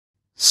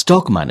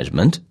Stock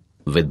management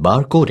with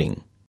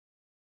barcoding.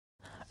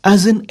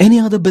 As in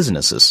any other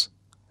businesses,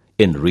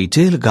 in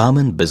retail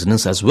garment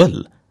business as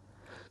well,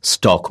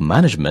 stock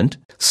management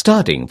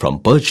starting from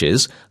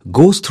purchase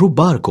goes through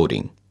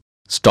barcoding,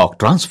 stock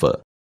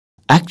transfer,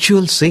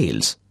 actual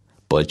sales,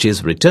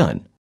 purchase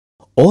return,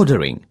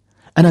 ordering,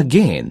 and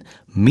again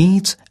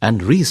meets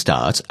and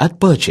restarts at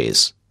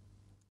purchase.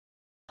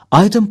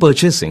 Item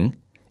purchasing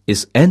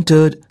is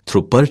entered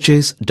through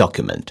purchase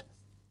document.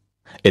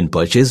 In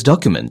purchase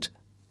document,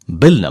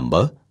 bill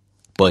number,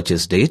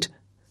 purchase date,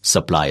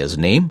 supplier's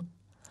name,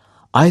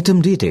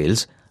 item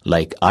details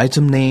like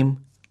item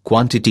name,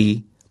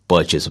 quantity,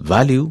 purchase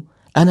value,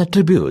 and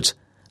attributes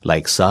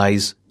like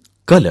size,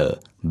 color,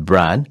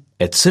 brand,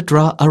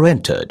 etc. are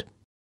entered.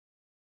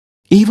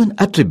 Even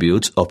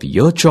attributes of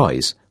your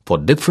choice for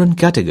different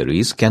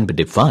categories can be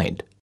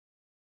defined.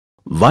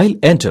 While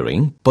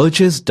entering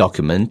purchase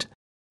document,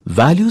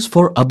 values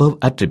for above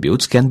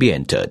attributes can be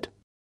entered.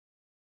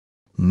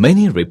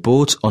 Many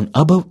reports on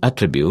above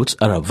attributes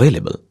are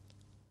available.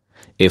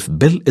 If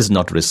bill is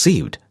not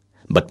received,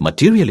 but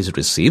material is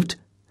received,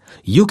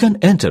 you can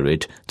enter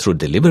it through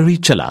delivery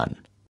challan.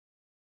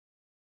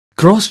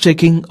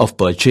 Cross-checking of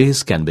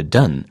purchase can be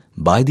done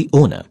by the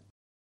owner.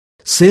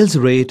 Sales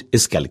rate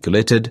is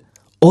calculated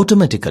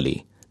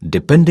automatically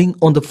depending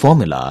on the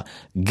formula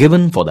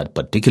given for that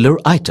particular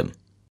item.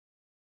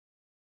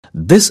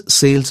 This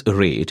sales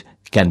rate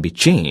can be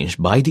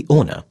changed by the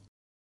owner.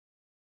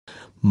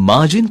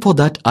 Margin for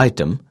that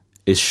item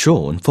is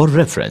shown for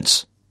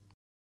reference.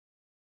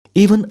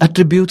 Even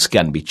attributes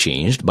can be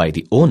changed by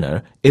the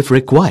owner if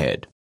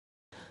required.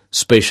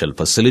 Special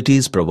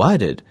facilities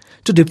provided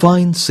to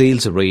define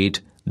sales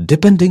rate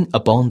depending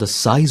upon the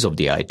size of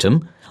the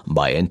item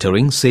by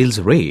entering sales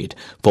rate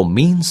for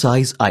mean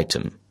size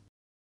item.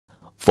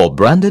 For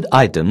branded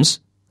items,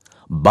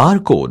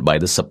 barcode by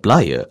the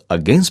supplier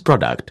against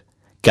product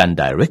can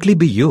directly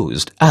be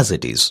used as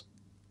it is.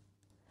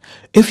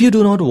 If you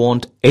do not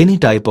want any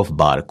type of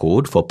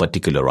barcode for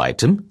particular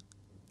item,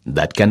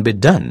 that can be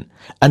done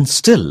and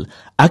still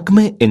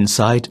Acme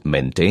Insight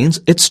maintains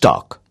its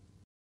stock.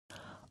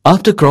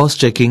 After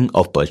cross-checking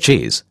of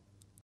purchase,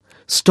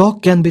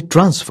 stock can be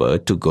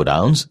transferred to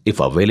godowns if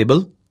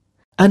available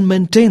and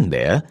maintained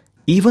there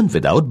even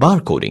without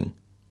barcoding.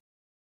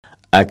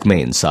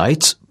 Acme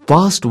Insight's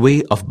fast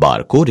way of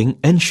barcoding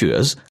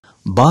ensures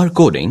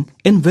barcoding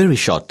in very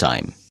short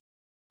time.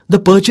 The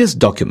purchase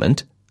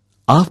document,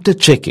 after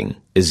checking,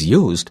 is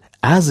used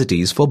as it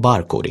is for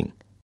barcoding.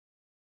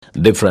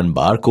 Different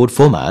barcode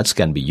formats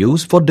can be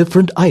used for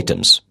different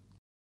items.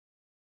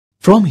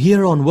 From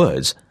here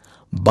onwards,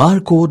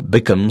 barcode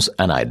becomes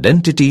an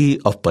identity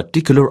of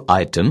particular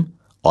item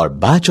or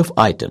batch of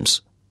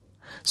items.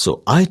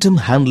 So item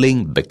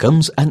handling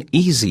becomes an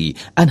easy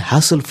and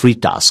hassle-free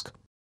task.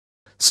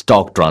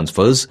 Stock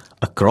transfers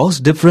across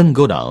different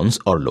godowns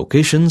or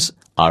locations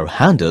are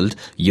handled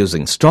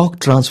using stock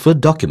transfer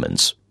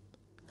documents.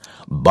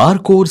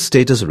 Barcode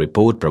status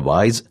report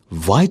provides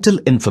vital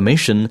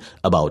information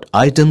about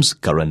item's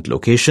current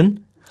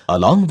location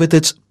along with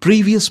its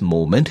previous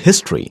movement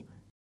history.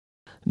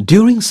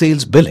 During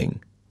sales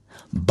billing,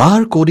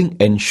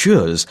 barcoding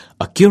ensures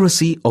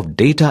accuracy of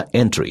data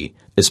entry,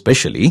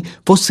 especially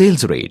for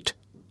sales rate.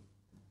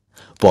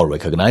 For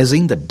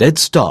recognizing the dead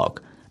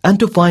stock and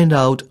to find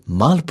out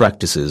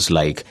malpractices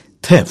like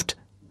theft,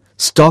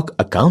 stock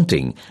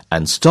accounting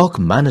and stock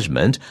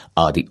management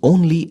are the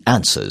only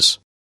answers.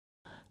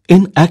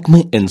 In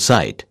Acme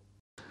Insight,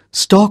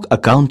 stock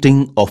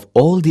accounting of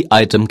all the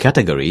item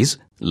categories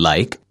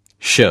like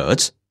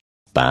shirts,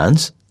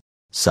 pants,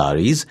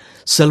 saris,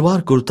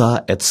 salwar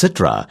kurta,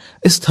 etc.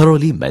 is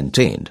thoroughly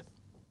maintained.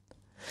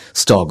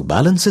 Stock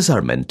balances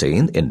are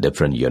maintained in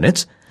different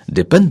units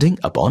depending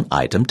upon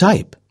item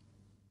type.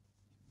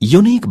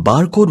 Unique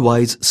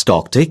barcode-wise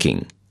stock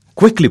taking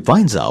quickly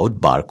finds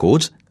out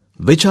barcodes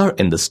which are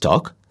in the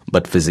stock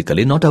but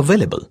physically not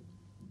available.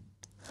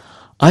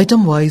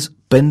 Item-wise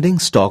pending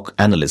stock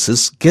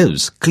analysis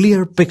gives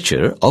clear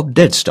picture of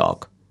dead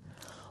stock.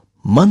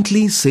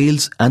 Monthly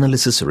sales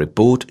analysis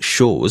report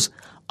shows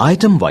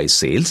item-wise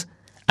sales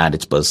and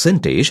its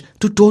percentage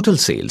to total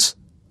sales.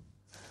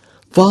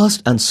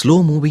 Fast and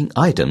slow-moving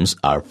items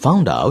are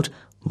found out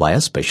via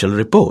special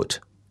report.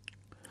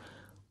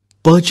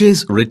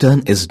 Purchase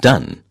return is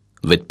done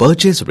with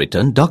purchase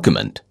return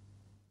document.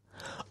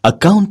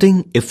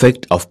 Accounting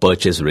effect of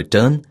purchase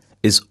return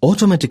is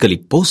automatically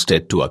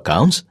posted to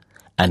accounts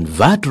and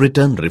VAT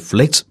return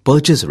reflects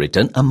purchase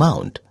return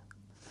amount.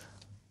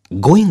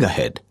 Going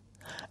ahead,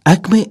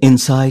 Acme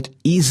Insight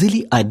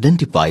easily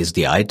identifies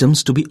the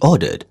items to be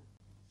ordered.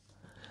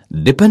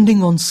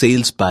 Depending on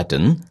sales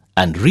pattern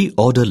and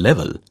reorder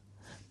level,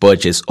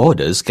 purchase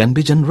orders can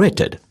be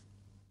generated.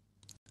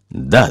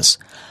 Thus,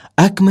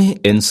 Acme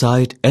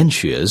Insight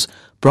ensures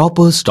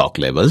proper stock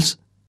levels,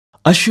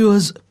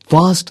 assures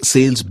fast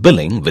sales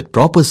billing with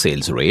proper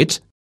sales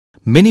rates,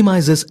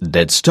 minimizes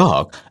dead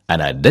stock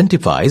and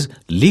identifies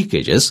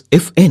leakages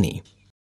if any.